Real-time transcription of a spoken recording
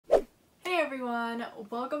everyone,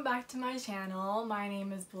 welcome back to my channel. My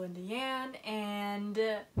name is Belinda and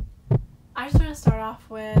I just want to start off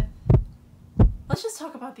with, let's just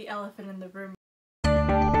talk about the elephant in the room.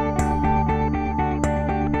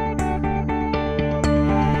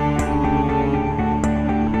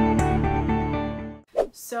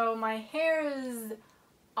 So my hair is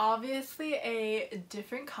obviously a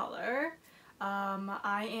different color.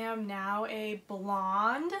 I am now a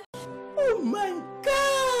blonde. Oh my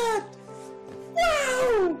god!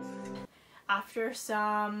 Wow! After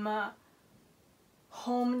some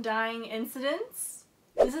home dyeing incidents.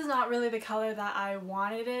 This is not really the color that I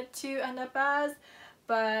wanted it to end up as,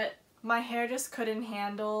 but my hair just couldn't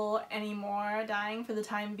handle any more dyeing for the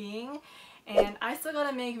time being. And I still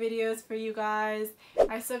gotta make videos for you guys.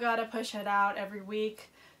 I still gotta push it out every week.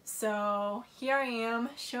 So here I am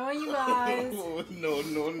showing you guys what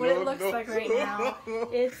it looks like right now.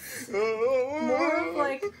 It's more of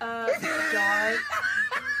like a dark,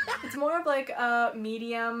 it's more of like a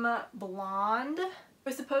medium blonde. It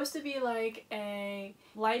was supposed to be like a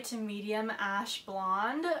light to medium ash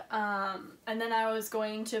blonde, and then I was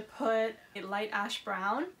going to put a light ash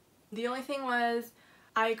brown. The only thing was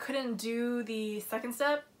I couldn't do the second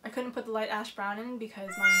step. I couldn't put the light ash brown in because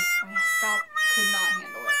my scalp could not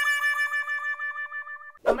handle it.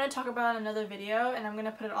 I'm going to talk about another video and I'm going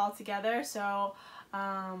to put it all together, so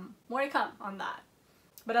more to come on that.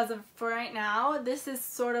 But as of for right now, this is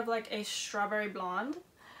sort of like a strawberry blonde.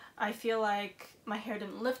 I feel like my hair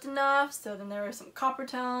didn't lift enough, so then there were some copper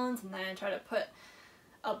tones, and then I tried to put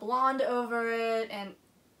a blonde over it, and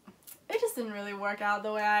it just didn't really work out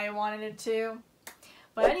the way I wanted it to.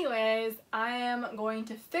 But anyways, I am going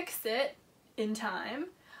to fix it in time.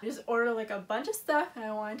 I just ordered like a bunch of stuff and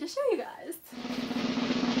I wanted to show you guys.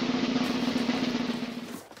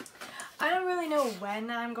 I don't really know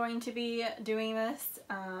when I'm going to be doing this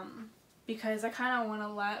because I kind of want to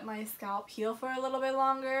let my scalp heal for a little bit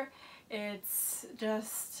longer. It's gonna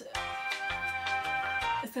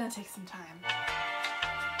take some time.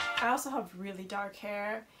 I also have really dark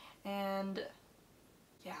hair, and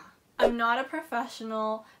yeah. I'm not a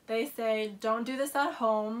professional. They say don't do this at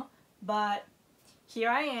home, but here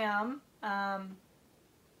I am.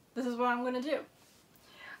 This is what I'm gonna do.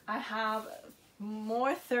 I have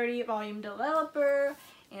more 30 volume developer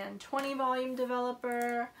and 20 volume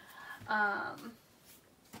developer. I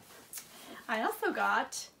also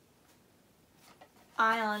got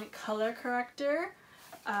ion color corrector.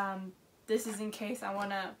 This is in case I want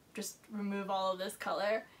to just remove all of this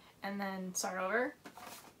color and then start over.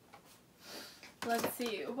 Let's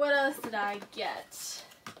see, what else did I get?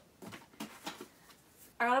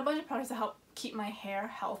 I got a bunch of products to help keep my hair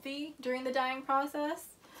healthy during the dyeing process.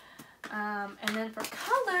 And then for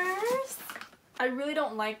colors, I really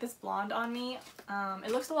don't like this blonde on me. It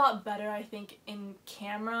looks a lot better, I think, in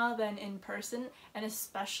camera than in person, and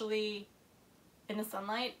especially in the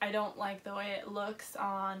sunlight. I don't like the way it looks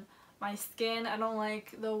on my skin. I don't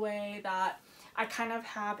like the way that I kind of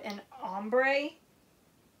have an ombre,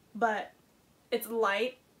 but it's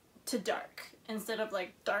light to dark instead of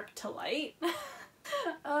like dark to light.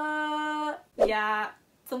 Yeah,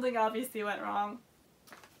 something obviously went wrong.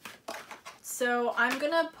 So I'm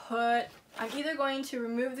either going to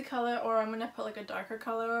remove the color or I'm gonna put like a darker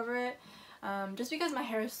color over it. Just because my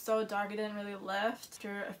hair is so dark, it didn't really lift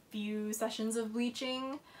after a few sessions of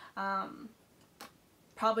bleaching.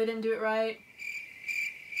 Probably didn't do it right.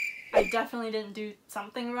 I definitely didn't do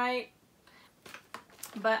something right.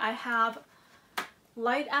 But I have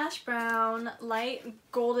light ash brown, light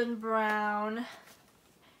golden brown,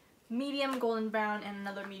 medium golden brown, and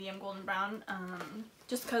another medium golden brown.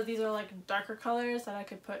 Just because these are like darker colors that I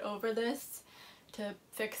could put over this to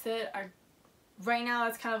fix it. Right now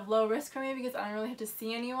it's kind of low risk for me because I don't really have to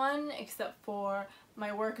see anyone except for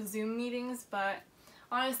my work Zoom meetings, but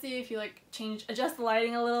honestly if you like adjust the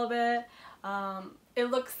lighting a little bit, it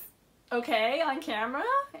looks okay on camera,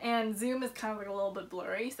 and Zoom is kind of like a little bit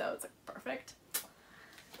blurry, so it's like perfect.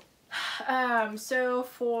 So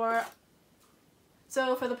for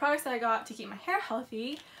the products that I got to keep my hair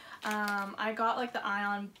healthy, I got like the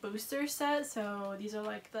Ion Booster set. So these are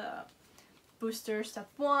like the Booster Step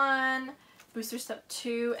 1, Booster Step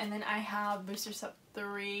 2, and then I have Booster Step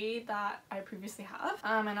 3 that I previously have.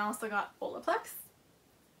 And I also got Olaplex.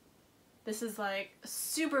 This is like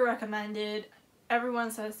super recommended.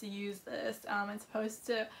 Everyone says to use this. It's supposed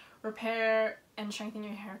to repair and strengthen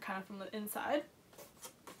your hair kind of from the inside.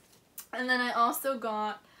 And then I also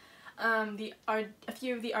got a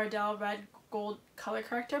few of the Ardell Red Gold Color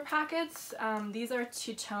Corrector packets. These are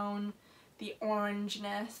to tone the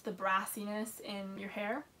orangeness, the brassiness in your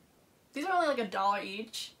hair. These are only like $1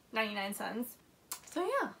 each, 99 cents. So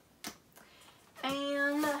yeah.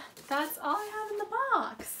 And that's all I have in the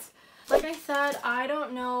box. Like I said, I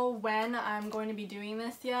don't know when I'm going to be doing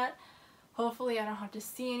this yet. Hopefully I don't have to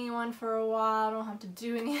see anyone for a while, I don't have to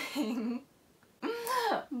do anything.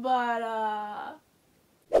 But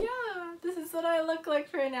yeah, this is what I look like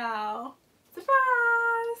for now.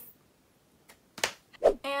 Surprise!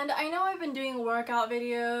 And I know I've been doing workout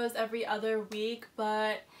videos every other week,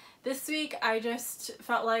 but this week I just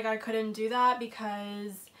felt like I couldn't do that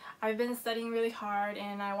because I've been studying really hard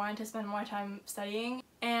and I wanted to spend more time studying.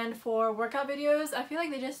 And for workout videos, I feel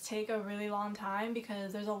like they just take a really long time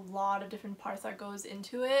because there's a lot of different parts that goes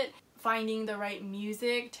into it. Finding the right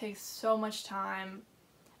music takes so much time,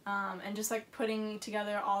 and just like putting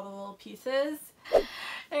together all the little pieces.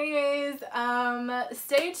 Anyways,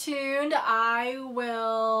 stay tuned. I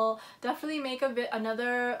will definitely make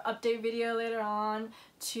another update video later on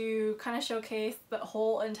to kind of showcase the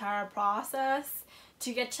whole entire process.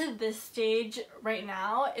 To get to this stage right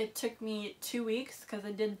now, it took me 2 weeks because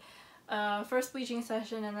I did first bleaching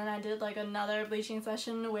session and then I did like another bleaching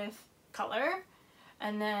session with color,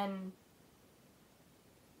 and then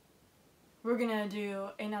we're gonna do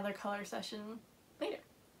another color session later.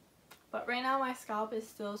 But right now my scalp is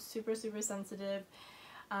still super sensitive,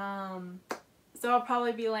 so I'll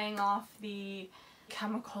probably be laying off the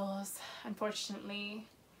chemicals, unfortunately,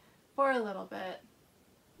 for a little bit.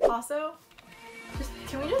 Also,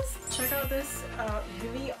 can we just check out this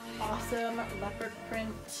really awesome leopard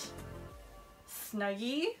print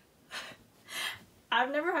Snuggie?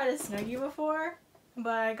 I've never had a Snuggie before,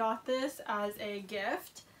 but I got this as a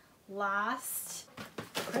gift last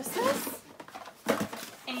Christmas,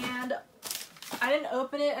 and I didn't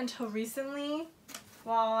open it until recently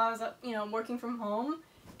while I was, you know, working from home,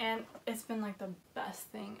 and it's been like the best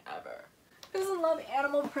thing ever. I just love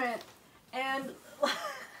animal print, and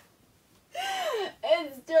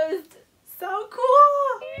it's just so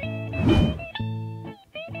cool!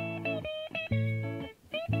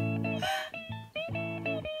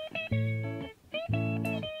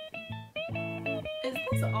 Is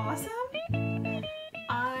this awesome?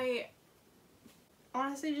 I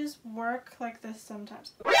honestly just work like this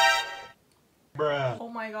sometimes. Bruh. Oh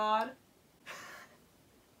my god.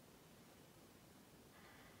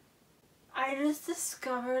 I just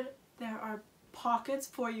discovered there are pockets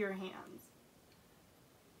for your hands.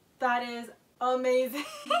 That is amazing.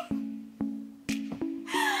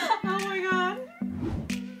 Oh my god.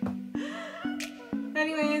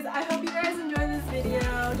 Anyways, I hope you guys enjoyed this video.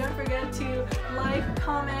 Don't forget to like,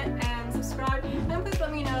 comment, and subscribe. And please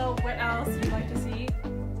let me know what else you'd like to see.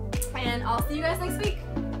 And I'll see you guys next week.